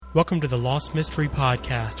Welcome to the Lost Mystery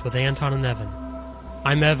Podcast with Anton and Evan.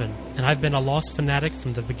 I'm Evan, and I've been a Lost fanatic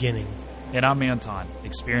from the beginning. And I'm Anton,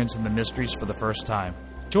 experiencing the mysteries for the first time.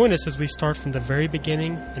 Join us as we start from the very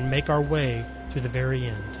beginning and make our way to the very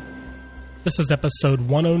end. This is episode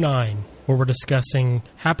 109, where we're discussing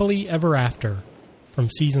Happily Ever After from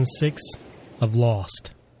Season 6 of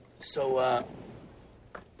Lost. So,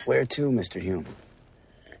 where to, Mr. Hume?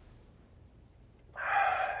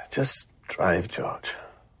 Just drive, George.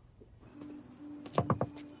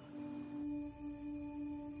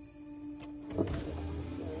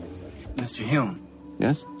 Mr. Hume.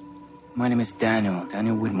 Yes? My name is Daniel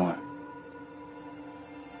Whitmore.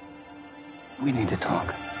 We need to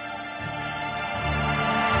talk.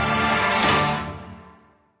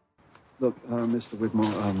 Look, Mr.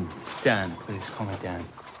 Whitmore, Dan, please call me Dan.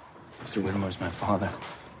 Mr. Whitmore's my father.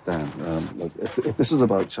 Dan, look, if this is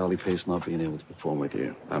about Charlie Pace not being able to perform with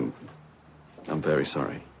you, I'm very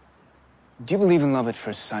sorry. Do you believe in love at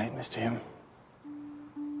first sight, Mr. Hume?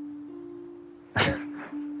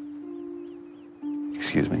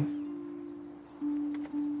 Excuse me?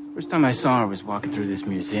 First time I saw her was walking through this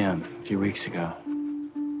museum a few weeks ago.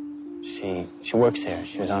 She works here.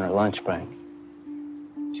 She was on her lunch break.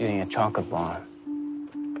 She's eating a chocolate bar.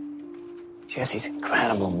 She has these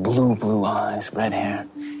incredible blue eyes, red hair.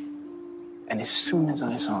 And as soon as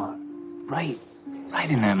I saw her, right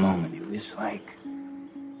in that moment, it was like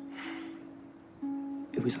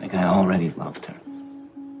I already loved her.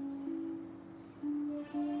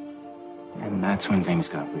 And that's when things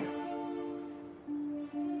got weird.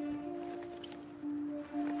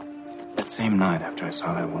 That same night after I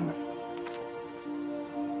saw that woman,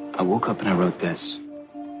 I woke up and I wrote this.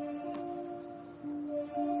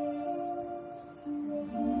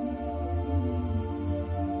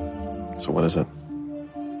 So what is it?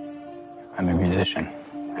 I'm a musician.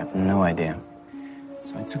 I have no idea.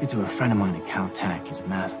 So I took it to a friend of mine at Caltech. He's a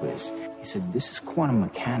math whiz. He said, this is quantum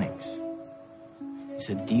mechanics. He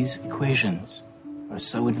said, these equations are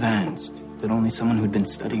so advanced that only someone who'd been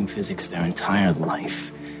studying physics their entire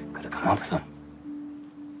life could have come up with them.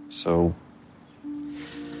 So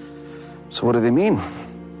what do they mean?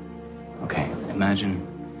 Okay,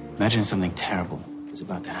 imagine something terrible is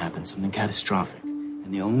about to happen, something catastrophic.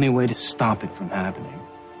 And the only way to stop it from happening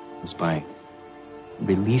was by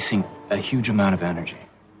releasing a huge amount of energy.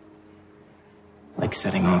 Like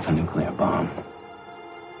setting off a nuclear bomb.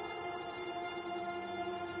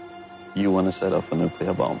 You want to set off a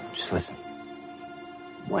nuclear bomb? Just listen.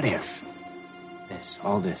 What if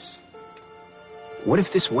all this, what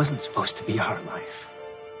if this wasn't supposed to be our life?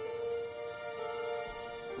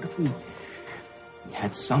 What if we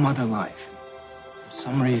had some other life? For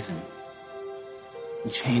some reason,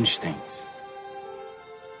 we changed things.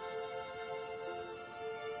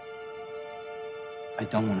 I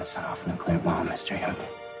don't want to set off a nuclear bomb, Mr. Young.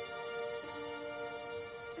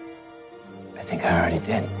 I think I already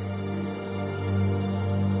did.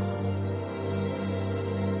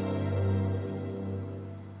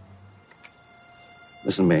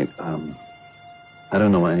 Listen, mate, I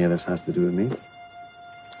don't know what any of this has to do with me.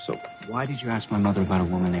 So, why did you ask my mother about a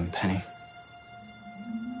woman named Penny?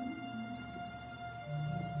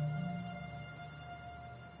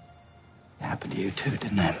 It happened to you too,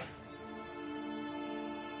 didn't it?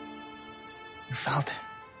 You felt it.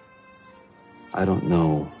 I don't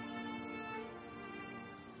know.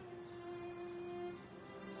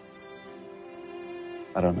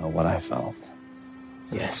 I don't know what I felt.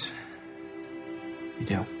 Yes. You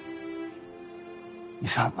do. You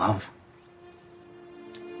felt love.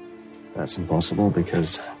 That's impossible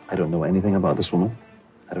because I don't know anything about this woman.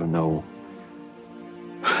 I don't know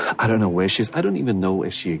where she is. I don't even know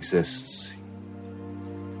if she exists.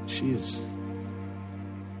 She's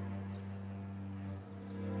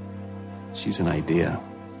an idea.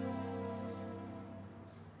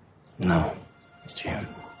 No, Mr. Hume.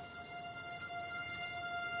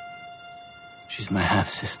 She's my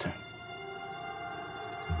half-sister.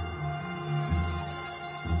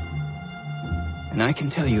 And I can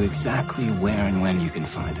tell you exactly where and when you can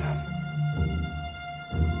find her.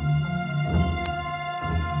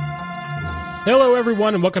 Hello,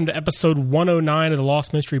 everyone, and welcome to episode 109 of the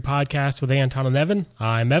Lost Mystery Podcast with Anton and Evan.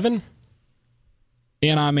 I'm Evan.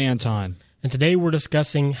 And I'm Anton. And today we're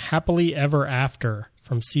discussing Happily Ever After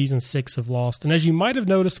from Season 6 of Lost. And as you might have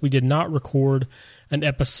noticed, we did not record an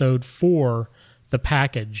episode for the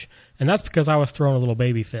package. And that's because I was throwing a little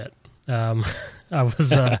baby fit. I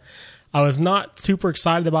was not super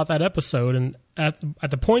excited about that episode. And at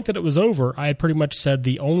the point that it was over, I had pretty much said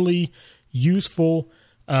the only useful,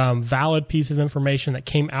 valid piece of information that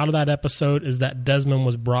came out of that episode is that Desmond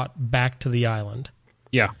was brought back to the island.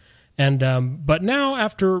 Yeah. And but now,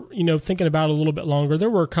 after thinking about it a little bit longer, there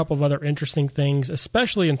were a couple of other interesting things,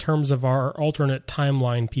 especially in terms of our alternate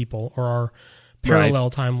timeline people or our parallel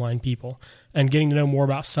timeline people, and getting to know more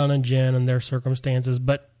about Sun and Jin and their circumstances.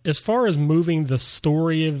 But as far as moving the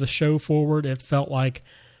story of the show forward, it felt like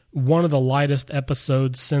one of the lightest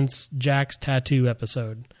episodes since Jack's tattoo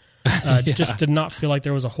episode. Just did not feel like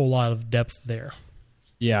there was a whole lot of depth there.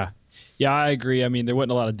 Yeah. Yeah, I agree. I mean, there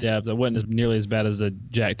wasn't a lot of depth. It wasn't nearly as bad as the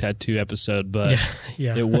Jack tattoo episode, but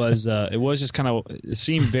it was just kind of, it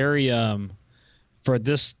seemed very, for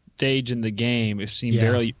this stage in the game, it seemed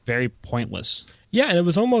very, very pointless. Yeah, and it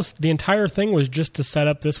was almost, the entire thing was just to set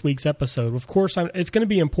up this week's episode. Of course, it's going to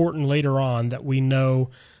be important later on that we know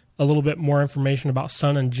a little bit more information about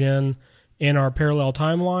Sun and Jin in our parallel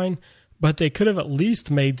timeline, but they could have at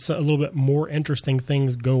least made a little bit more interesting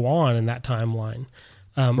things go on in that timeline.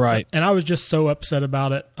 Right. And I was just so upset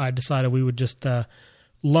about it, I decided we would just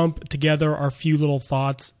lump together our few little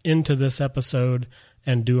thoughts into this episode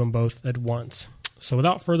and do them both at once. So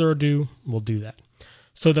without further ado, we'll do that.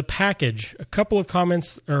 So the package, a couple of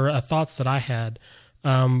comments or thoughts that I had.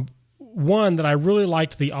 One, that I really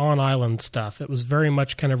liked the on-island stuff. It was very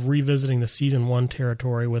much kind of revisiting the season 1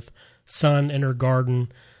 territory with Sun in her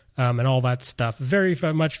garden and all that stuff. Very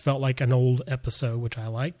much felt like an old episode, which I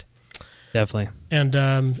liked. Definitely.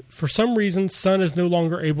 And for some reason, Sun is no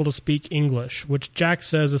longer able to speak English, which Jack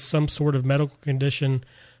says is some sort of medical condition.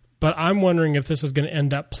 But I'm wondering if this is going to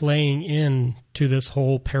end up playing into this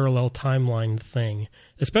whole parallel timeline thing,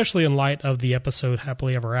 especially in light of the episode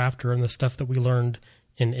Happily Ever After and the stuff that we learned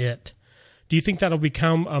in it. Do you think that'll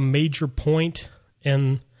become a major point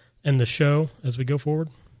in the show as we go forward?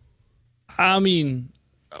 I mean,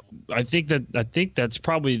 I think that's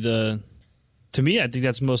probably to me, I think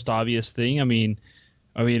that's the most obvious thing. I mean,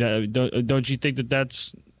 don't you think that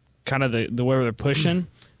that's kind of the way they're pushing?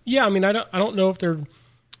 Yeah, I mean, I don't know if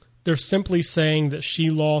they're simply saying that she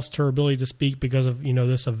lost her ability to speak because of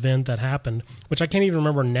this event that happened, which I can't even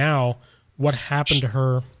remember now what happened to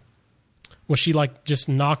her. Was she like just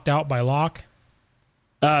knocked out by Locke?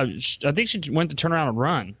 I think she went to turn around and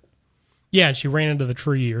run. Yeah, and she ran into the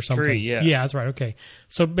tree or something. Yeah, that's right. Okay,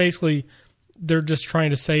 so basically, they're just trying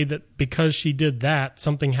to say that because she did that,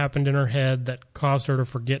 something happened in her head that caused her to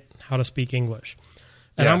forget how to speak English.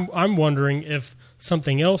 And I'm wondering if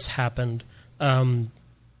something else happened, kind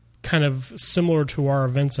of similar to our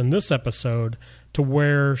events in this episode, to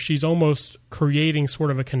where she's almost creating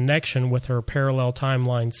sort of a connection with her parallel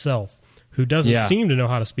timeline self, who doesn't seem to know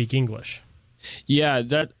how to speak English. Yeah,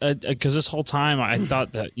 that because this whole time I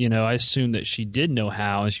thought that I assumed that she did know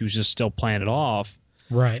how, and she was just still playing it off.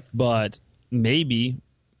 Right, but maybe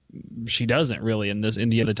she doesn't really in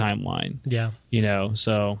the other timeline. Yeah,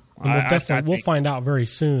 So we'll find out very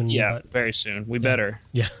soon. Yeah, very soon. We better.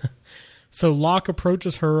 Yeah. So Locke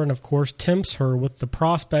approaches her and, of course, tempts her with the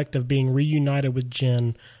prospect of being reunited with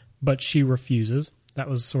Jin, but she refuses. That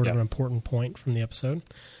was sort of an important point from the episode.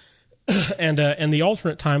 And the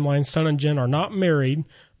alternate timeline, Sun and Jin are not married,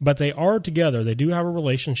 but they are together. They do have a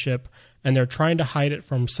relationship, and they're trying to hide it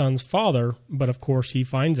from Sun's father, but of course he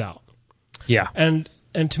finds out. Yeah. And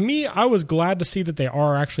to me, I was glad to see that they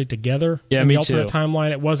are actually together in the me alternate too.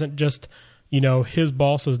 timeline. It wasn't just, his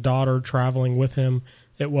boss's daughter traveling with him.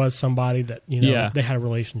 It was somebody that, they had a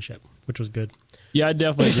relationship, which was good. Yeah, I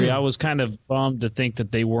definitely agree. I was kind of bummed to think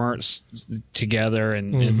that they weren't together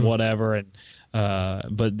and whatever. And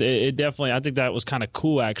but it definitely, I think that was kind of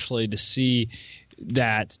cool actually to see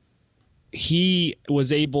that he was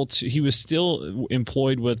still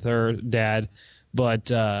employed with her dad,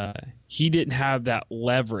 but he didn't have that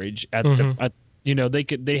leverage at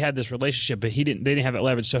they had this relationship, but they didn't have that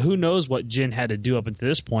leverage. So who knows what Jin had to do up until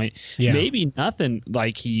this point? Yeah. Maybe nothing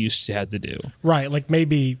like he used to have to do. Right, like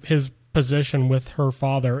maybe his position with her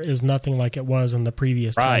father is nothing like it was in the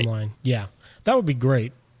previous timeline. Yeah, that would be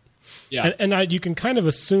great. Yeah, and you can kind of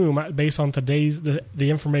assume, based on today's the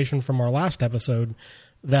information from our last episode,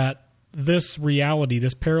 that this reality,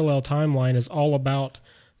 this parallel timeline, is all about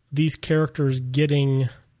these characters getting,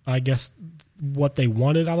 I guess, what they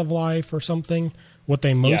wanted out of life or something, what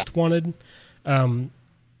they most wanted. And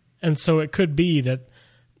so it could be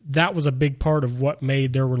that was a big part of what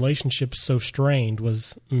made their relationship so strained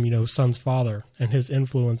was, Sun's father and his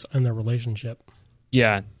influence in their relationship.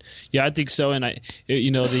 Yeah, I think so. And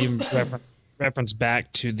the reference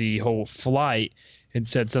back to the whole flight and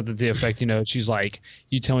said something to the effect, she's like,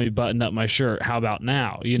 "You tell me to button up my shirt. How about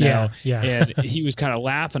now?" Yeah. And he was kind of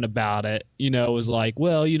laughing about it. It was like,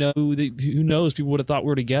 well, who knows? People would have thought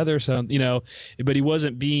we're together. So, but he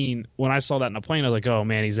wasn't being. When I saw that in the plane, I was like, oh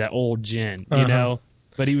man, he's that old Jin.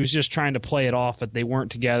 but he was just trying to play it off that they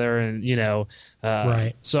weren't together, and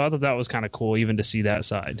Right. So I thought that was kind of cool, even to see that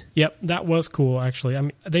side. Yep, that was cool, actually. I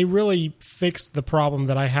mean, they really fixed the problem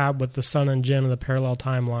that I had with the Sun and Jin in the parallel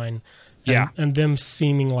timeline. And them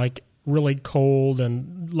seeming like really cold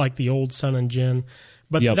and like the old Sun and Jin.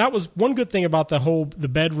 But that was one good thing about the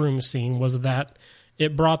bedroom scene, was that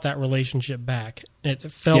it brought that relationship back.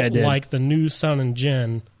 It felt like the new Sun and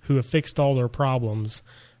Jin who have fixed all their problems,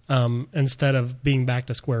 instead of being back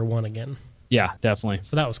to square one again. Yeah, definitely.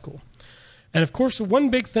 So that was cool. And of course, one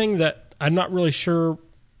big thing that I'm not really sure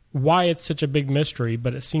why it's such a big mystery,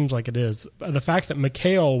 but it seems like it is, the fact that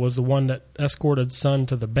Mikhail was the one that escorted Sun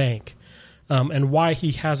to the bank, and why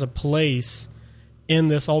he has a place in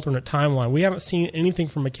this alternate timeline. We haven't seen anything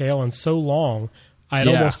from Mikhail in so long, I had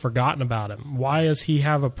almost forgotten about him. Why does he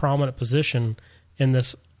have a prominent position in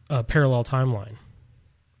this parallel timeline?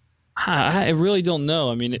 I really don't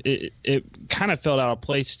know. I mean, it kind of felt out of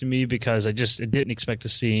place to me because I didn't expect to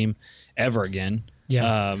see him ever again.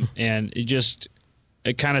 Yeah. And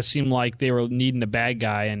it kind of seemed like they were needing a bad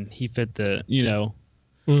guy, and he fit the,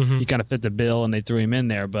 he kind of fit the bill, and they threw him in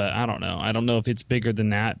there. But I don't know. I don't know if it's bigger than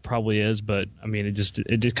that. Probably is, but I mean, it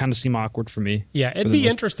did kind of seem awkward for me. Yeah, it'd be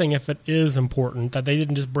interesting if it is important that they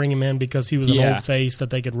didn't just bring him in because he was an old face that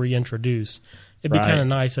they could reintroduce. It'd be kind of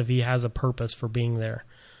nice if he has a purpose for being there.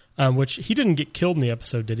 Which he didn't get killed in the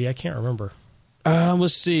episode, did he? I can't remember.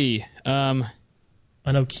 Let's see. I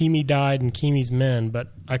know Kimi died and Kimi's men, but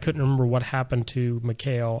I couldn't remember what happened to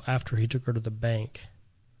Mikhail after he took her to the bank.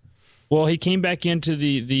 Well, he came back into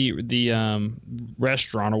the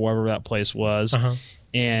restaurant or wherever that place was,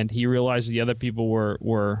 and he realized the other people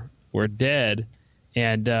were dead,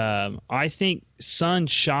 and I think Sun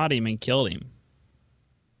shot him and killed him.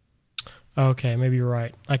 Okay, maybe you're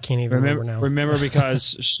right. I can't even remember now. Remember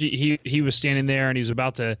because he was standing there and he was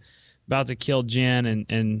about to kill Jin,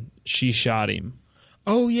 and she shot him.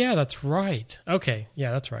 Oh yeah, that's right. Okay,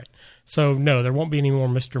 yeah, that's right. So no, there won't be any more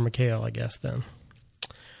Mr. Mikhail, I guess then.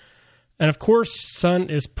 And of course, Sun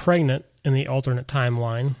is pregnant in the alternate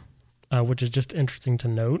timeline, which is just interesting to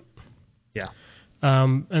note. Yeah.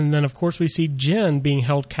 And then, of course, we see Jin being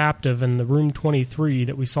held captive in the room 23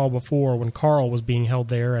 that we saw before when Carl was being held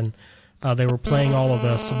there, and they were playing all of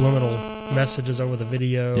the subliminal messages over the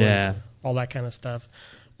video, and all that kind of stuff.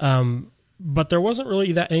 But there wasn't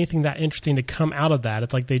really anything that interesting to come out of that.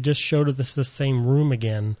 It's like they just showed us the same room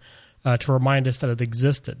again to remind us that it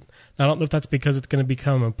existed. Now, I don't know if that's because it's going to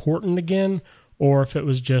become important again, or if it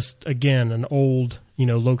was just, again, an old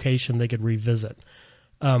location they could revisit.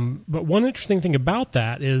 But one interesting thing about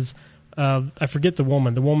that is, I forget the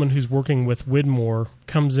woman who's working with Widmore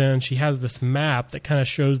comes in. She has this map that kind of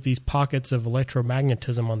shows these pockets of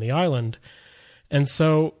electromagnetism on the island. And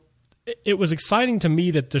so it was exciting to me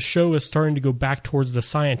that the show is starting to go back towards the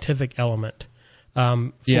scientific element.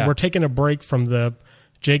 We're taking a break from the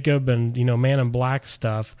Jacob and Man in Black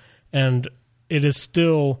stuff, and it is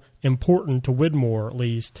still important to Widmore, at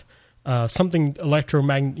least. Something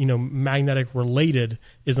magnetic related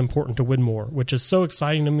is important to Widmore, which is so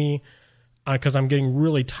exciting to me because I'm getting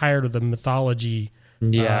really tired of the mythology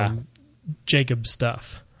Jacob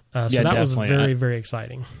stuff. So that was very, very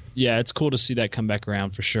exciting. Yeah, it's cool to see that come back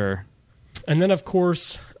around for sure. And then, of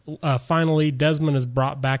course, finally, Desmond is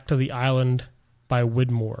brought back to the island by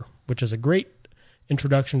Widmore, which is a great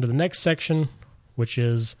introduction to the next section, which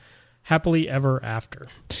is Happily Ever After.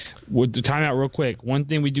 With the time out real quick, one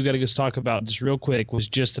thing we do got to just talk about just real quick was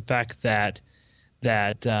just the fact that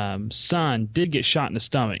Sun did get shot in the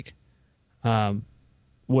stomach,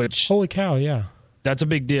 which... Holy cow, yeah. That's a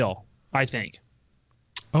big deal, I think.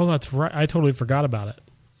 Oh, that's right. I totally forgot about it.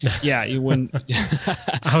 Yeah, when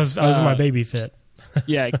I was in my baby fit.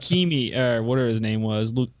 Yeah, Kimi, or whatever his name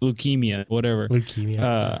was, leukemia, whatever.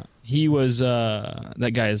 Leukemia. He was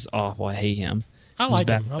that guy is awful. I hate him. I like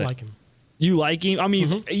him. You like him? I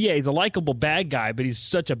mean, he's a likable bad guy, but he's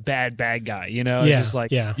such a bad guy. It's just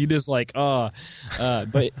like you just like but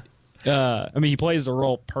I mean, he plays the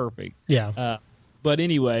role perfect. Yeah. But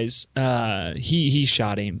anyways, he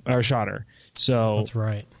shot him or shot her. So that's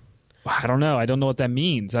right. I don't know. I don't know what that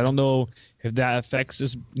means. I don't know if that affects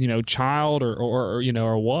this, child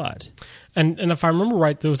or what. And if I remember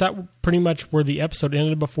right, was that pretty much where the episode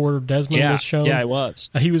ended before Desmond was shown? Yeah, it was.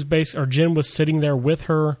 He was Jin was sitting there with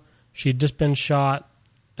her. She had just been shot.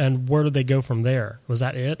 And where did they go from there? Was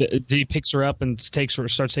that it? He picks her up and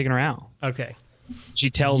starts taking her out. Okay. She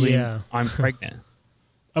tells him, "I'm pregnant."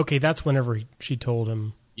 Okay, that's whenever she told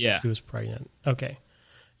him she was pregnant. Okay.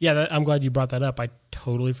 Yeah, I'm glad you brought that up. I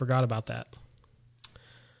totally forgot about that.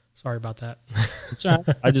 Sorry about that. That's all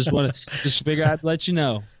right. I just want to figure I'd let you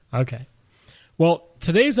know. Okay. Well,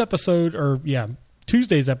 today's episode,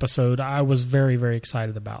 Tuesday's episode, I was very, very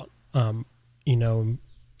excited about.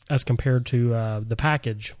 As compared to the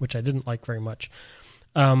package, which I didn't like very much.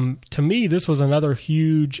 To me, this was another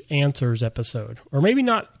huge answers episode, or maybe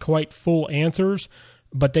not quite full answers,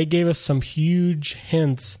 but they gave us some huge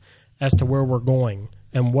hints as to where we're going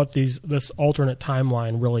and what this alternate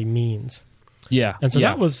timeline really means. Yeah. And so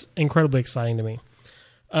that was incredibly exciting to me.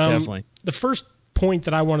 Definitely. The first point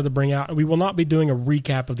that I wanted to bring out, we will not be doing a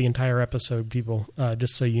recap of the entire episode, people,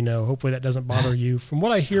 just so you know. Hopefully that doesn't bother you. From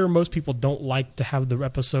what I hear, most people don't like to have the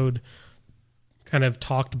episode kind of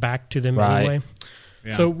talked back to them anyway.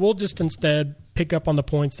 Yeah. So we'll just instead pick up on the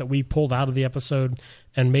points that we pulled out of the episode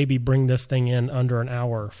and maybe bring this thing in under an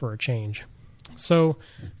hour for a change. So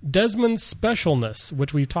Desmond's specialness,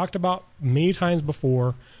 which we've talked about many times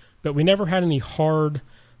before, but we never had any hard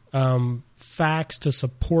facts to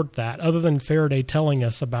support that other than Faraday telling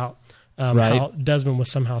us about how Desmond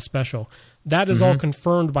was somehow special. That is all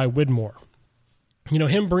confirmed by Widmore.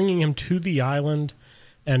 Him bringing him to the island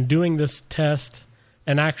and doing this test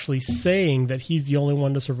and actually saying that he's the only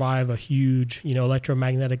one to survive a huge,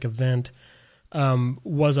 electromagnetic event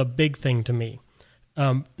was a big thing to me.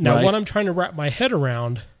 What I'm trying to wrap my head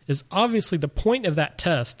around is obviously the point of that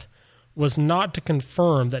test was not to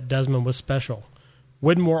confirm that Desmond was special.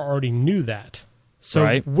 Widmore already knew that.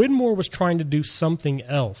 So Widmore was trying to do something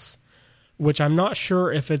else, which I'm not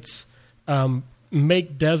sure if it's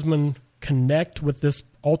make Desmond connect with this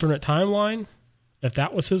alternate timeline, if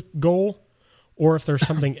that was his goal, or if there's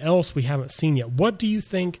something else we haven't seen yet. What do you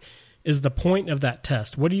think is the point of that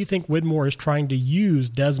test? What do you think Widmore is trying to use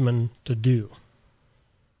Desmond to do?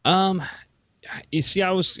 You see,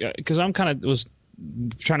 because I'm kind of was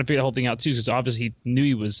trying to figure the whole thing out too, because obviously he knew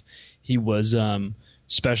he was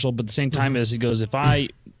special, but at the same time as he goes, if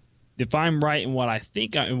I'm right in what I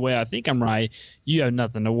think, in the way I think I'm right, you have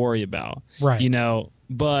nothing to worry about, right?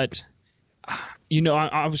 But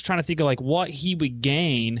I was trying to think of like what he would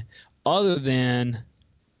gain other than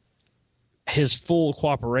his full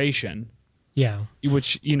cooperation. Yeah,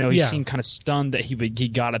 which he seemed kind of stunned that he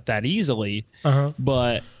got it that easily.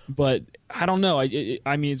 But I don't know.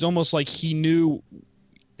 I mean, it's almost like he knew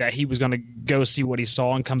that he was going to go see what he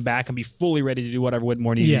saw and come back and be fully ready to do whatever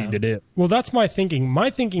Widmore needed to do. Well, that's my thinking. My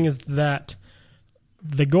thinking is that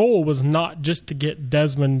the goal was not just to get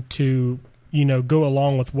Desmond to go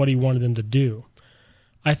along with what he wanted him to do.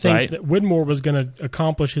 I think that Widmore was going to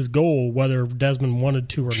accomplish his goal whether Desmond wanted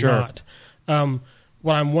to or not.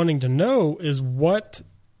 What I'm wanting to know is what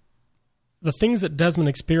the things that Desmond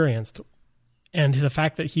experienced and the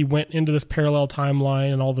fact that he went into this parallel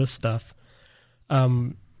timeline and all this stuff,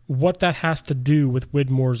 what that has to do with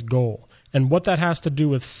Widmore's goal and what that has to do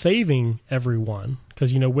with saving everyone.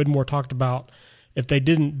 Because, Widmore talked about if they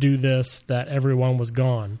didn't do this, that everyone was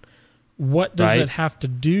gone. What does it have to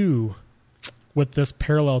do with this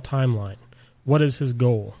parallel timeline? What is his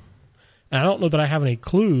goal? And I don't know that I have any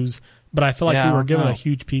clues, but I feel like we were given a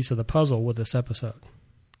huge piece of the puzzle with this episode.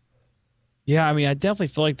 Yeah, I mean, I definitely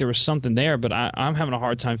feel like there was something there, but I'm having a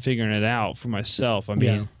hard time figuring it out for myself. I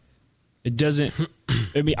mean, it doesn't.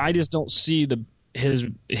 I mean, I just don't see his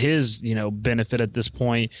benefit at this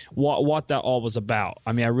point. What that all was about.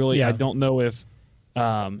 I mean, I don't know if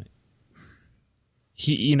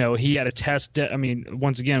he had a test. I mean,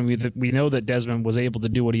 once again, we know that Desmond was able to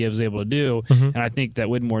do what he was able to do, and I think that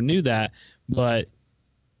Widmore knew that, but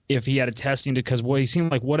if he had a testing because he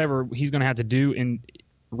seemed like whatever he's going to have to do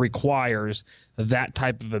requires that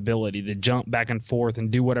type of ability to jump back and forth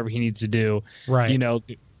and do whatever he needs to do. Right.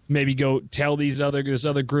 Maybe go tell this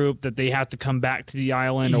other group that they have to come back to the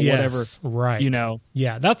island or whatever. Right.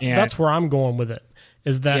 Yeah, that's where I'm going with it.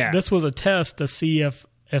 Is that this was a test to see if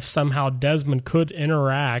somehow Desmond could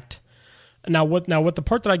interact. Now what the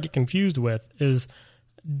part that I get confused with is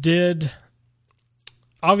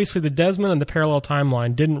obviously the Desmond and the parallel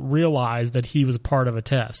timeline didn't realize that he was a part of a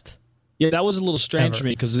test. Yeah, that was a little strange to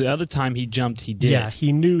me because the other time he jumped, he did. Yeah,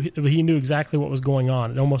 he knew exactly what was going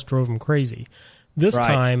on. It almost drove him crazy. This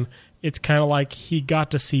time, it's kind of like he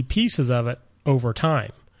got to see pieces of it over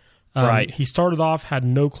time. He started off, had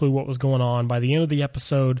no clue what was going on. By the end of the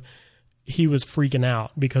episode, he was freaking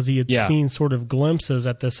out because he had seen sort of glimpses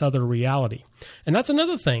at this other reality. And that's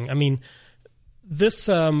another thing. I mean, this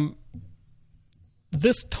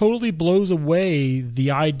totally blows away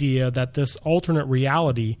the idea that this alternate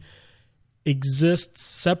reality exists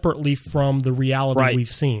separately from the reality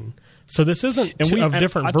we've seen. So this isn't of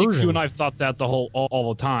different versions. I think you and I have thought that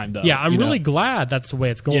all the time, though. Yeah, I'm really glad that's the way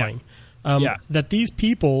it's going. That these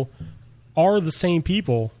people are the same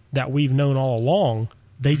people that we've known all along,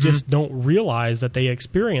 They just don't realize that they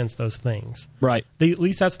experience those things. Right. At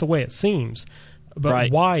least that's the way it seems.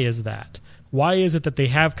 But why is that? Why is it that they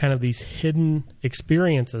have kind of these hidden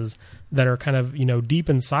experiences that are kind of, deep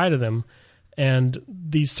inside of them, and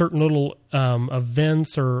these certain little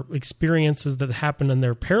events or experiences that happen in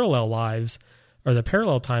their parallel lives or the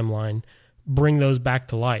parallel timeline bring those back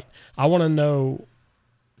to light? I want to know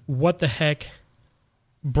what the heck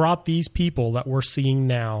brought these people that we're seeing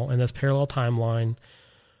now in this parallel timeline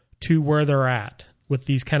to where they're at with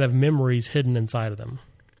these kind of memories hidden inside of them.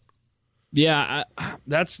 Yeah,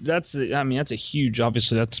 that's a huge,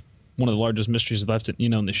 obviously that's one of the largest mysteries left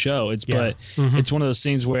in the show. But it's one of those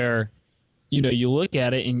things where you look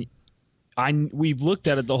at it and we've looked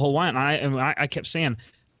at it the whole while, and I kept saying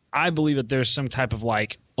I believe that there's some type of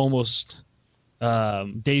like almost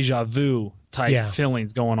deja vu type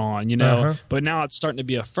feelings going on, but now it's starting to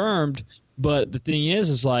be affirmed. But the thing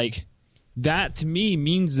is like that to me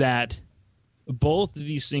means that both of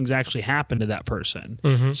these things actually happened to that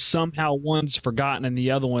person. Somehow one's forgotten and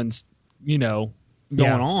the other one's, going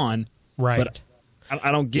on. Right. But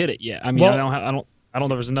I don't get it yet. I mean, I don't know if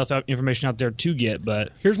there's enough information out there to get,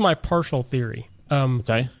 but here's my partial theory.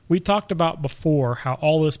 Okay. We talked about before how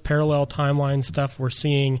all this parallel timeline stuff we're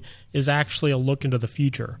seeing is actually a look into the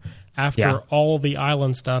future after all the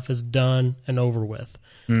island stuff is done and over with.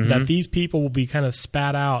 That these people will be kind of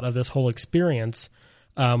spat out of this whole experience,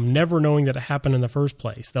 never knowing that it happened in the first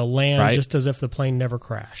place. They'll land just as if the plane never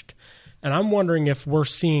crashed. And I'm wondering if we're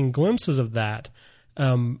seeing glimpses of that.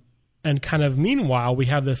 And kind of meanwhile, we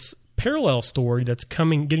have this parallel story that's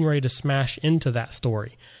getting ready to smash into that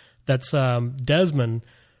story. That's Desmond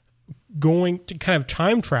going to kind of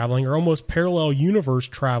time traveling or almost parallel universe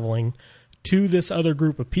traveling to this other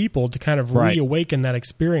group of people to kind of reawaken that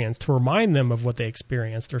experience, to remind them of what they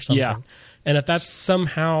experienced or something. Yeah. And if that's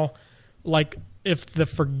somehow like if the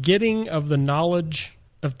forgetting of the knowledge,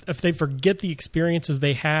 if they forget the experiences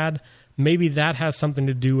they had, maybe that has something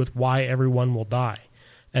to do with why everyone will die.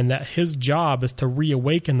 And that his job is to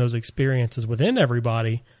reawaken those experiences within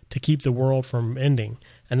everybody to keep the world from ending.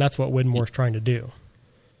 And that's what Widmore's trying to do.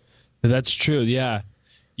 That's true. Yeah.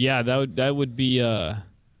 Yeah. That would be,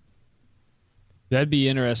 that'd be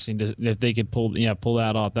interesting if they could pull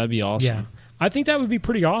that off. That'd be awesome. Yeah. I think that would be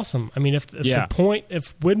pretty awesome. I mean, if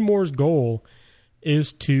Widmore's goal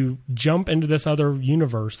is to jump into this other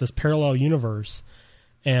universe, this parallel universe,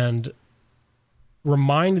 and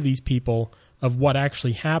remind these people of what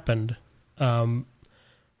actually happened, and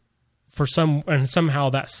somehow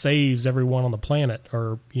that saves everyone on the planet,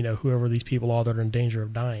 or whoever these people are that are in danger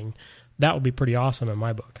of dying. That would be pretty awesome in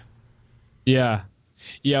my book. Yeah,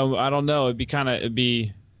 I don't know. Because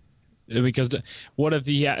what if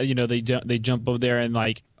they jump over there and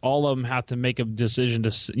like all of them have to make a decision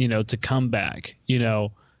to come back,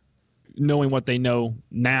 knowing what they know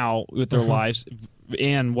now with their lives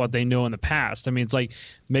and what they know in the past. I mean, it's like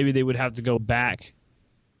maybe they would have to go back,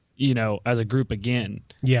 as a group again.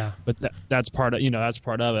 Yeah, but that's part of that's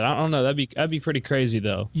part of it. I don't know. That'd be pretty crazy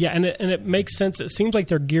though. Yeah, and it makes sense. It seems like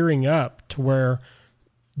they're gearing up to where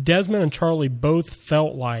Desmond and Charlie both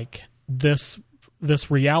felt like this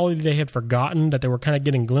reality they had forgotten that they were kind of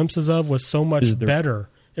getting glimpses of was so much better.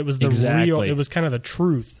 It was the real. It was kind of the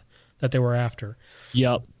truth that they were after.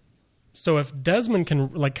 Yep. So if Desmond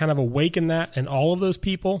can like kind of awaken that in all of those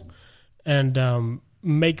people and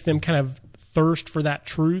make them kind of thirst for that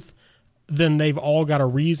truth, then they've all got a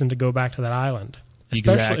reason to go back to that island.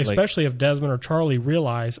 Especially if Desmond or Charlie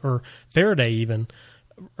realize, or Faraday even,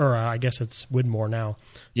 or I guess it's Widmore now.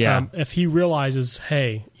 Yeah. If he realizes,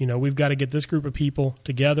 hey, we've got to get this group of people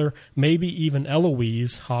together, maybe even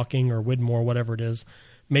Eloise Hawking or Widmore, whatever it is,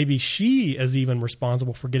 maybe she is even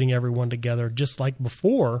responsible for getting everyone together just like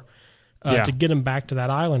before to get them back to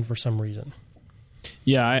that island for some reason.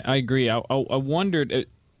 Yeah, I agree. I wondered,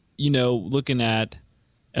 looking at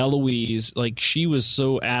Eloise, like she was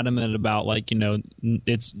so adamant about like,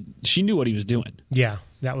 she knew what he was doing. Yeah,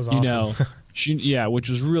 that was awesome. Which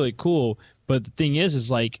was really cool. But the thing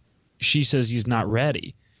is like she says he's not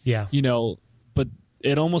ready. Yeah. But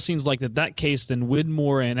it almost seems like that case, then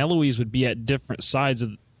Widmore and Eloise would be at different sides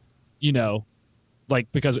of, like,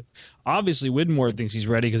 because obviously Widmore thinks he's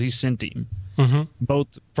ready because he sent him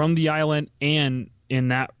both from the island and in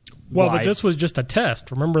that. Well, but this was just a test.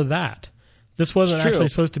 Remember that. This wasn't actually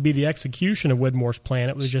supposed to be the execution of Widmore's plan.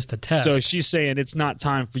 It was just a test. So she's saying it's not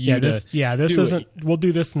time for you this isn't. We'll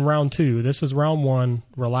do this in round 2. This is round 1.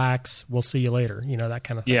 Relax. We'll see you later. That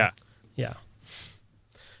kind of thing. Yeah.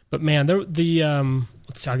 But man,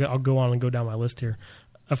 let's see. I'll go on and go down my list here.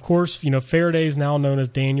 Of course, Faraday is now known as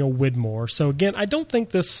Daniel Widmore. So again, I don't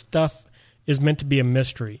think this stuff is meant to be a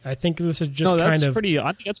mystery. I think this is just I kind of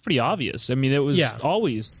think that's pretty obvious. I mean, it was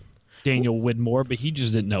always Daniel Widmore, but he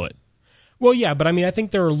just didn't know it. Well, yeah, but I mean, I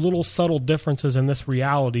think there are little subtle differences in this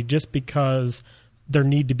reality just because there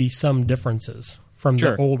need to be some differences from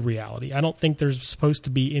the old reality. I don't think there's supposed to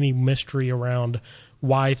be any mystery around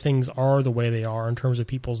why things are the way they are in terms of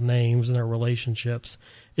people's names and their relationships.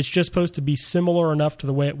 It's just supposed to be similar enough to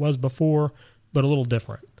the way it was before, but a little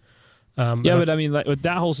different. But I mean, like, with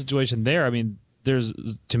that whole situation there, I mean, there's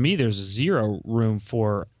zero room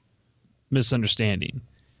for misunderstanding.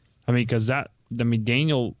 I mean, because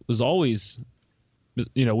Daniel was always,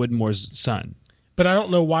 Widmore's son. But I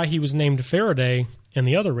don't know why he was named Faraday in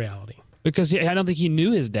the other reality. Because I don't think he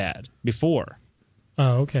knew his dad before.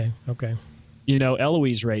 Oh, okay.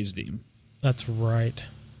 Eloise raised him. That's right.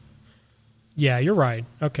 Yeah, you're right.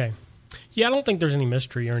 Okay. Yeah, I don't think there's any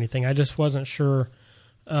mystery or anything. I just wasn't sure.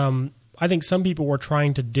 I think some people were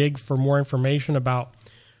trying to dig for more information about,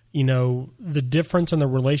 the difference in the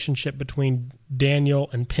relationship between Daniel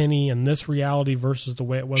and Penny in this reality versus the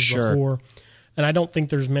way it was before. And I don't think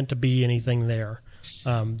there's meant to be anything there.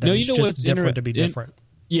 It's just different to be different.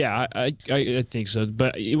 Yeah, I think so.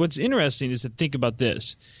 But what's interesting is to think about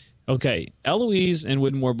this. Okay, Eloise and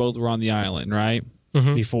Widmore both were on the island, right?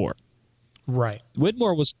 Mm-hmm. Before. Right.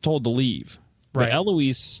 Widmore was told to leave, but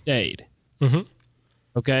Eloise stayed. Mm-hmm.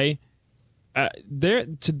 Okay?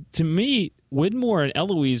 To me, Widmore and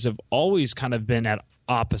Eloise have always kind of been at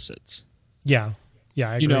opposites. Yeah,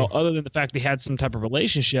 I agree. Other than the fact they had some type of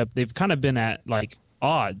relationship, they've kind of been at, like,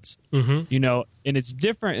 odds. Mm-hmm. And it's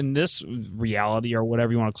different in this reality or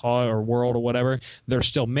whatever you want to call it, or world or whatever. They're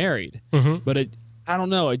still married. Mm-hmm. But I don't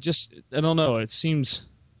know. I don't know. It seems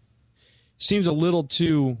a little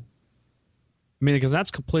too... I mean, because that's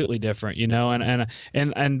completely different,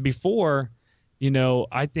 and before,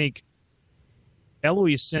 I think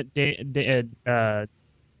Eloise sent Dan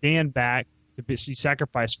back to be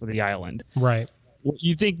sacrificed for the island. Right.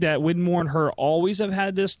 You think that Widmore and her always have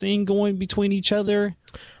had this thing going between each other?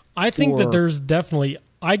 I think that there's definitely...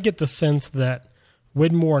 I get the sense that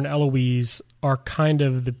Widmore and Eloise are kind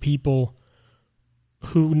of the people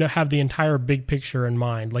who have the entire big picture in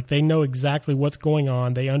mind. Like, they know exactly what's going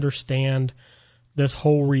on. They understand this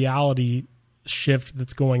whole reality shift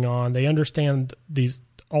that's going on. They understand these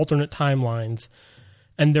alternate timelines,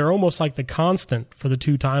 and they're almost like the constant for the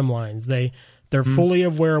two timelines. They're fully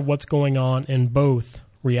aware of what's going on in both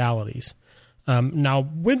realities. Now,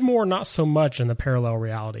 Widmore, not so much in the parallel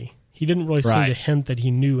reality. He didn't really seem to hint that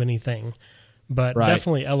he knew anything, but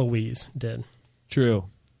definitely Eloise did. True.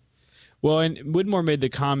 Well, and Widmore made the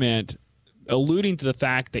comment alluding to the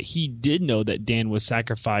fact that he did know that Dan was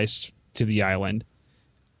sacrificed to the island.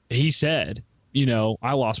 He said,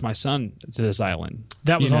 I lost my son to this island.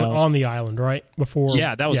 That was on the island, right? Before.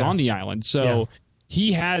 Yeah, that was on the island. So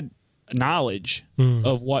he had knowledge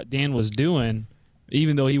of what Dan was doing,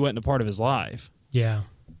 even though he wasn't a part of his life. Yeah,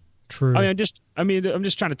 true. I'm just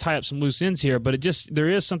trying to tie up some loose ends here, but there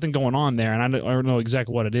is something going on there, and I don't know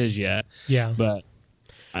exactly what it is yet. Yeah, but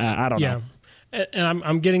I don't know. And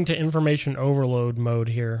I'm getting to information overload mode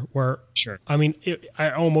here, where I mean,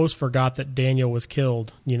 I almost forgot that Daniel was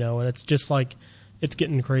killed, and it's just like it's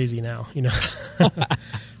getting crazy now,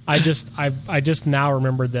 I just now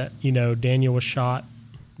remembered that Daniel was shot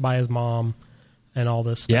by his mom and all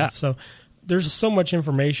this stuff. Yeah. So there's so much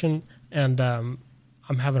information, and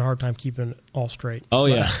I'm having a hard time keeping it all straight. Oh,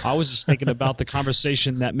 yeah. I was just thinking about the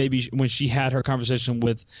conversation that maybe when she had her conversation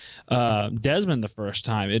with Desmond the first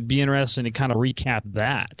time. It'd be interesting to kind of recap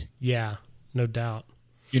that. Yeah, no doubt.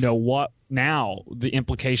 What now the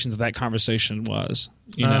implications of that conversation was,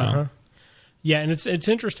 Yeah, and it's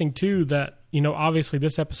interesting, too, that, obviously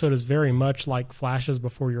this episode is very much like flashes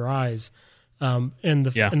before your eyes. In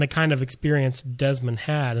the kind of experience Desmond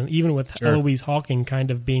had, and even with Eloise Hawking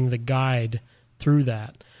kind of being the guide through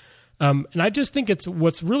that. And I just think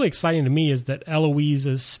what's really exciting to me is that Eloise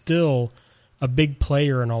is still a big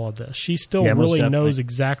player in all of this. She still really knows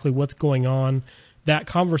exactly what's going on. That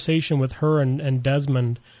conversation with her and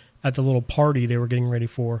Desmond at the little party they were getting ready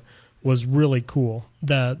for was really cool.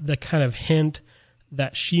 The kind of hint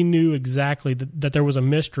that she knew exactly that there was a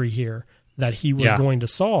mystery here that he was going to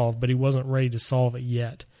solve, but he wasn't ready to solve it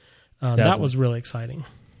yet. That was really exciting.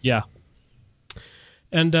 Yeah.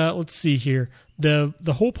 And let's see here. The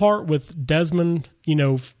whole part with Desmond,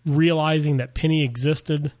 realizing that Penny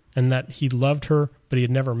existed and that he loved her, but he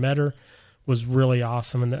had never met her, was really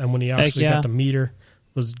awesome. And when he actually got to meet her,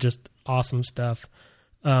 was just awesome stuff.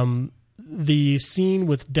 The scene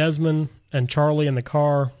with Desmond and Charlie in the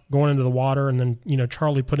car going into the water, and then, you know,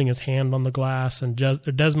 Charlie putting his hand on the glass, and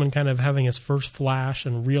Desmond kind of having his first flash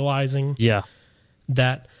and realizing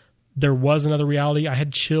that there was another reality. I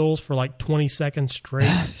had chills for like 20 seconds straight.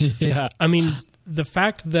 Yeah. I mean, the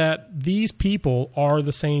fact that these people are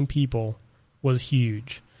the same people was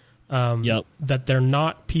huge. That they're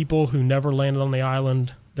not people who never landed on the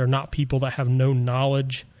island. They're not people that have no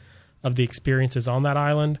knowledge of the experiences on that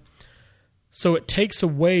island. So it takes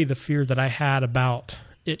away the fear that I had about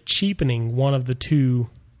it cheapening one of the two,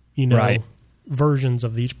 you know, versions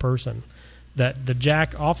of each person. That the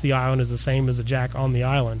Jack off the island is the same as the Jack on the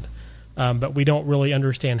island, but we don't really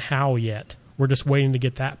understand how yet. We're just waiting to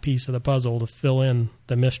get that piece of the puzzle to fill in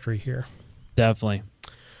the mystery here. Definitely.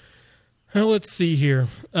 Well, let's see here.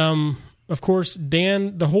 Of course,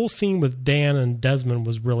 Dan, the whole scene with Dan and Desmond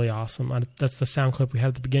was really awesome. That's the sound clip we had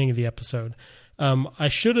at the beginning of the episode. I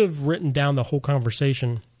should have written down the whole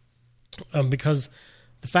conversation because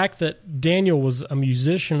the fact that Daniel was a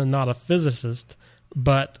musician and not a physicist,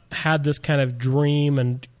 but had this kind of dream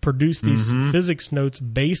and produced these physics notes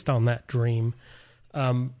based on that dream,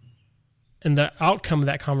 and the outcome of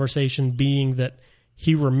that conversation being that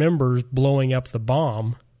he remembers blowing up the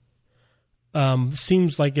bomb,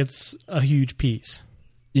 seems like it's a huge piece.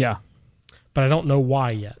 Yeah. But I don't know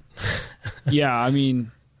why yet. Yeah, I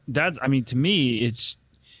mean, to me, it's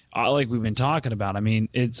like we've been talking about. I mean,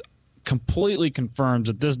 it's completely confirms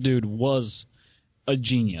that this dude was a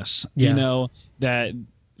genius. Yeah. You know, that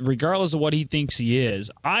regardless of what he thinks he is,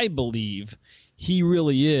 I believe he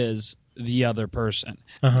really is the other person.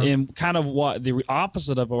 And kind of what the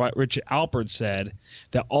opposite of what Richard Alpert said,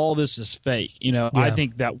 that all this is fake. You know, I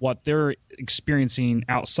think that what they're experiencing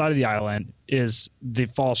outside of the island is the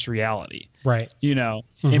false reality. Right. You know,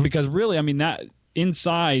 and because really, I mean, that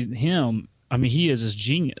inside him, I mean, he is his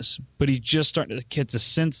genius, but he's just starting to get the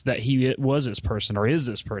sense that he was this person or is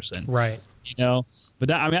this person. Right. You know, but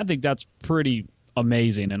that, I mean, I think that's pretty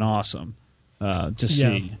amazing and awesome to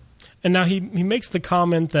see. And now he makes the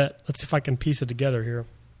comment that, let's see if I can piece it together here,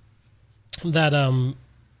 that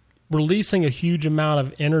releasing a huge amount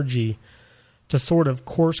of energy to sort of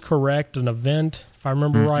course correct an event, if I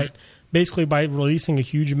remember right, basically by releasing a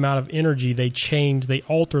huge amount of energy, they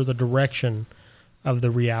alter the direction of the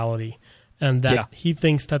reality. And that he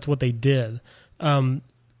thinks that's what they did.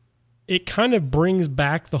 It kind of brings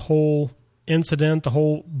back the whole incident, the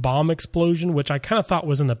whole bomb explosion, which I kind of thought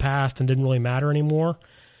was in the past and didn't really matter anymore.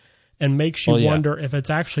 And makes you wonder if it's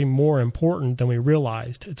actually more important than we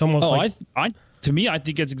realized. It's almost like... to me, I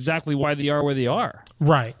think it's exactly why they are where they are.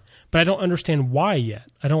 Right. But I don't understand why yet.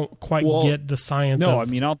 I don't quite get the science I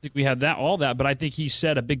mean, I don't think we had all that, but I think he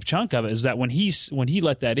said a big chunk of it is that when he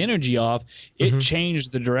let that energy off, it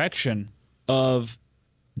changed the direction of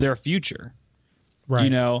their future. Right. You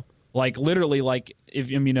know, like literally, like if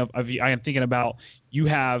I am thinking about you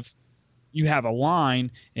have a line,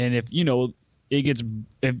 and if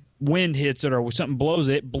if wind hits it or something blows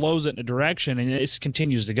it in a direction, and it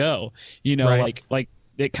continues to go. You know, like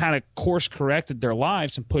it kind of course corrected their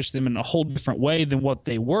lives and pushed them in a whole different way than what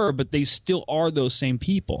they were, but they still are those same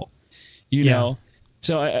people. You know.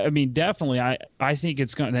 So I mean, definitely, I think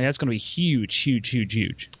that's going to be huge.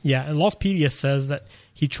 Yeah, and Lostpedia says that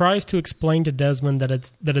he tries to explain to Desmond that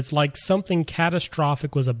it's like something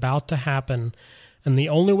catastrophic was about to happen, and the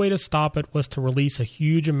only way to stop it was to release a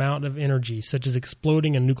huge amount of energy, such as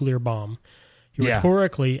exploding a nuclear bomb. He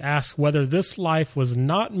rhetorically asks whether this life was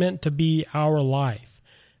not meant to be our life,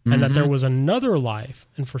 and that there was another life,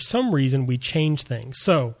 and for some reason we changed things.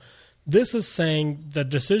 So this is saying the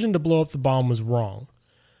decision to blow up the bomb was wrong.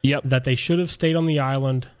 Yep. That they should have stayed on the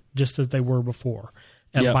island just as they were before.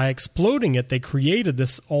 And by exploding it, they created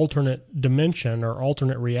this alternate dimension or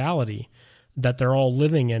alternate reality that they're all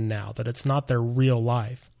living in now, that it's not their real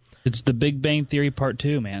life. It's the Big Bang Theory Part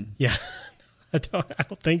 2, man. Yeah. I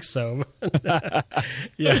don't think so.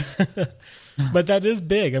 Yeah. But that is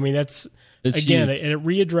big. I mean, it's again, it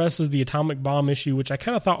readdresses the atomic bomb issue, which I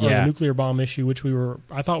kind of thought was the nuclear bomb issue, which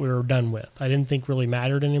I thought we were done with. I didn't think really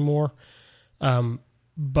mattered anymore.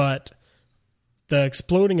 But the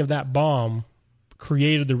exploding of that bomb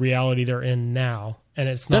created the reality they're in now, and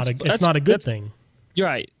it's not a good thing. You're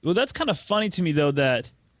right. Well, that's kind of funny to me, though,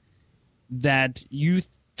 that you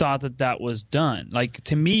thought that was done. Like,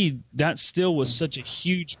 to me, that still was such a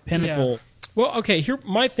huge pinnacle. Yeah. Well, okay, here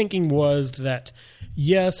my thinking was that,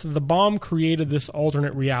 yes, the bomb created this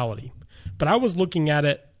alternate reality, but I was looking at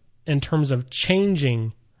it in terms of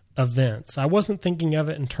changing events. I wasn't thinking of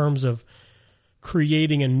it in terms of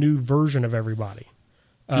creating a new version of everybody.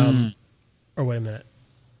 Or wait a minute.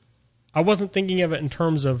 I wasn't thinking of it in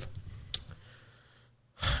terms of...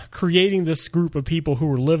 creating this group of people who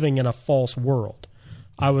were living in a false world.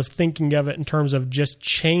 I was thinking of it in terms of just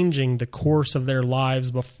changing the course of their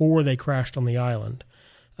lives before they crashed on the island.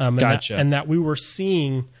 Gotcha. And that we were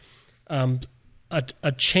seeing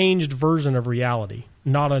a changed version of reality,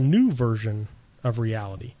 not a new version of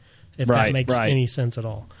reality, if that makes any sense at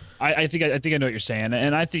all. I think I know what you're saying.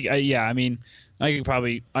 And I think, I mean, I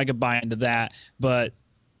could buy into that. But,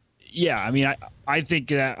 yeah, I mean, I think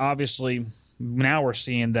that obviously now we're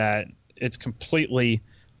seeing that it's completely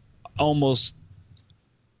almost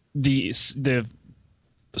the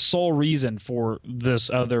sole reason for this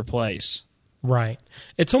other place. Right.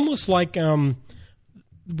 It's almost like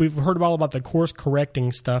we've heard all about the course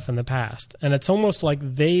correcting stuff in the past, and it's almost like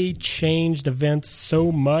they changed events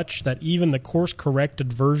so much that even the course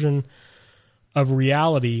corrected version of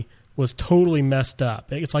reality was totally messed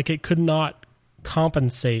up. It's like it could not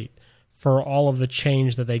compensate for all of the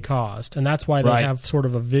change that they caused, and that's why they have sort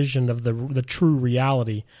of a vision of the true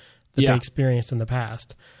reality that they experienced in the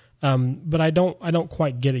past. But I don't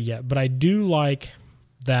quite get it yet. But I do like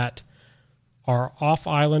that our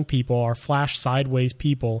off-island people, our flash sideways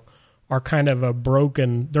people, are kind of a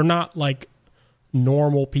broken. They're not like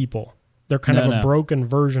normal people. They're kind of a broken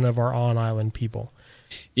version of our on-island people.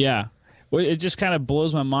 Yeah. Well, it just kind of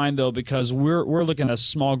blows my mind though, because we're looking at a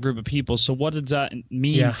small group of people. So what does that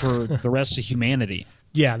mean for the rest of humanity?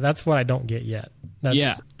 Yeah, that's what I don't get yet.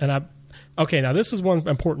 Okay, now this is one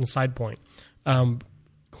important side point.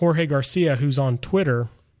 Jorge Garcia, who's on Twitter,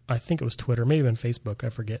 I think it was Twitter, maybe on Facebook, I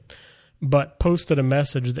forget, but posted a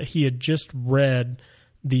message that he had just read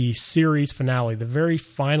the series finale, the very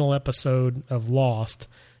final episode of Lost,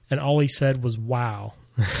 and all he said was, wow.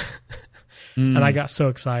 And I got so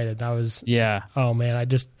excited. I was, oh man,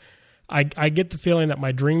 I get the feeling that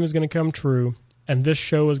my dream is going to come true, and this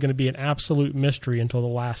show is going to be an absolute mystery until the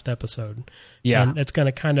last episode. Yeah. And it's going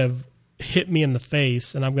to kind of hit me in the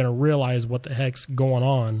face, and I'm going to realize what the heck's going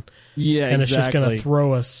on. Yeah, and it's just going to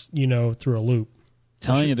throw us, through a loop.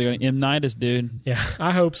 Telling you, they're going to M. Night us, dude. Yeah,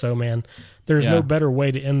 I hope so, man. There's no better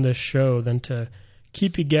way to end this show than to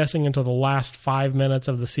keep you guessing until the last 5 minutes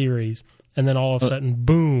of the series, and then all of a sudden,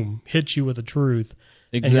 boom, hit you with the truth.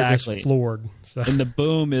 Exactly. And you're just floored. So. And the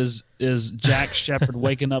boom is Jack Shepherd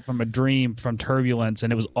waking up from a dream from turbulence,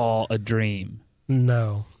 and it was all a dream.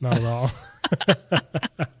 No, not at all.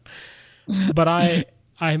 But I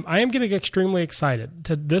am getting extremely excited.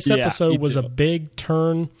 This episode was a big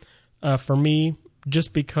turn for me,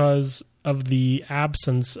 just because of the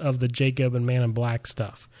absence of the Jacob and Man in Black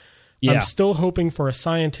stuff. Yeah. I'm still hoping for a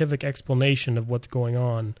scientific explanation of what's going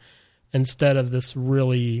on instead of this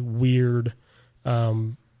really weird,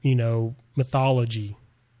 mythology.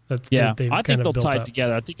 I think they'll tie it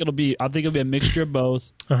together. I think it'll be a mixture of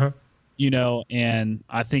both. Uh-huh. And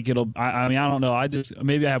I think I don't know.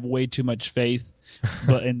 Maybe I have way too much faith,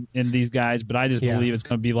 but in these guys, but I just believe it's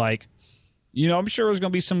going to be like, I'm sure there's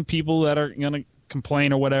going to be some people that are going to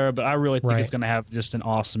complain or whatever, but I really think it's going to have just an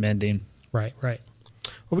awesome ending. Right. Well,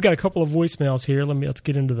 we got a couple of voicemails here. Let's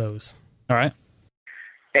get into those. All right.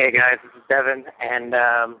 Hey guys, this is Devin, and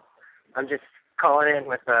I'm just calling in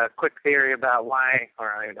with a quick theory about why,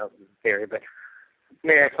 or I don't even know if it's a theory, but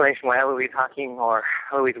maybe an explanation why Eloise Hawking or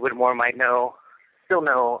Eloise Whitmore might still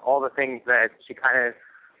know all the things that she kind of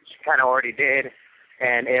already did,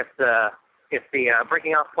 and if the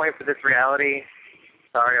breaking off point for this reality,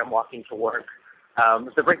 sorry, I'm walking to work.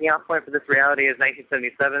 If the breaking off point for this reality is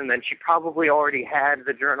 1977, then she probably already had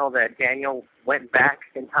the journal that Daniel went back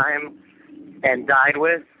in time and died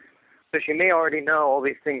with. So she may already know all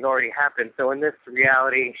these things already happened. So in this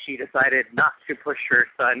reality, she decided not to push her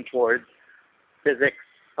son towards physics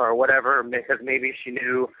or whatever, because maybe she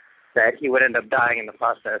knew that he would end up dying in the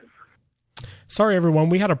process. Sorry, everyone.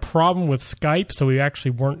 We had a problem with Skype, so we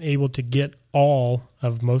actually weren't able to get all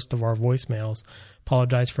of most of our voicemails.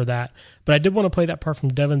 Apologize for that. But I did want to play that part from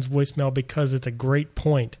Devin's voicemail because it's a great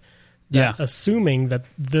point. Assuming that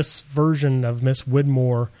this version of Miss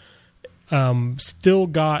Whitmore still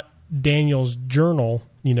got Daniel's journal,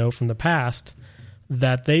 from the past,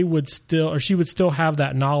 that they would still, or she would still have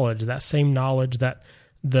that knowledge, that same knowledge that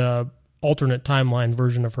the alternate timeline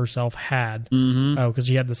version of herself had, because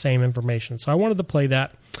she had the same information. So I wanted to play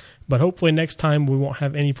that, but hopefully next time we won't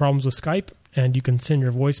have any problems with Skype, and you can send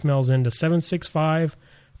your voicemails into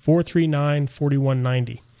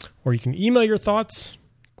 765-439-4190, or you can email your thoughts,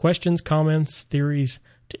 questions, comments, theories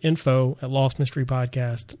to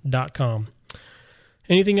info@lostmysterypodcast.com.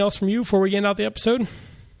 Anything else from you before we end out the episode?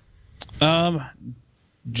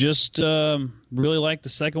 Just really like the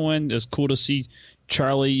second one. It's cool to see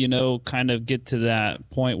Charlie, kind of get to that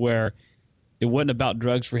point where it wasn't about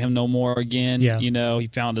drugs for him no more again. Yeah. You know, he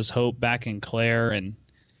found his hope back in Claire, and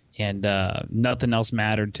nothing else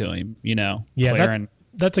mattered to him. You know, Yeah, Claire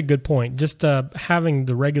that's a good point. Just having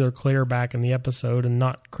the regular Claire back in the episode and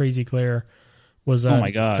not crazy Claire was Oh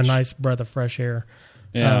my gosh. a nice breath of fresh air.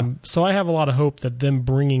 Yeah. So I have a lot of hope that them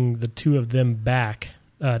bringing the two of them back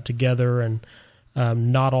together and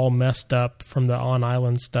not all messed up from the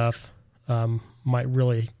on-island stuff might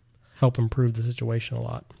really help improve the situation a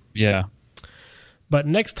lot. Yeah. But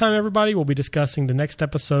next time, everybody, we'll be discussing the next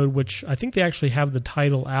episode, which I think they actually have the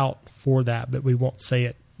title out for that, but we won't say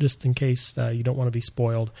it just in case you don't want to be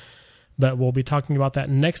spoiled. But we'll be talking about that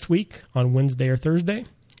next week on Wednesday or Thursday.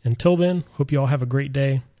 Until then, hope you all have a great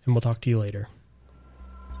day, and we'll talk to you later.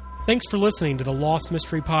 Thanks for listening to the Lost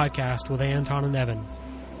Mystery Podcast with Anton and Evan.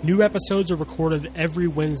 New episodes are recorded every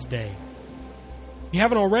Wednesday. If you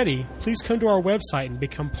haven't already, please come to our website and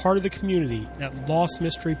become part of the community at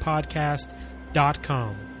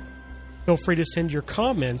lostmysterypodcast.com. Feel free to send your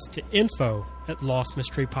comments to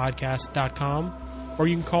info@lostmysterypodcast.com, or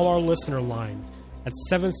you can call our listener line at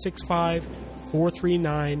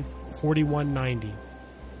 765-439-4190.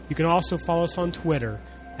 You can also follow us on Twitter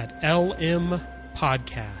at LM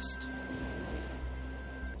Podcast.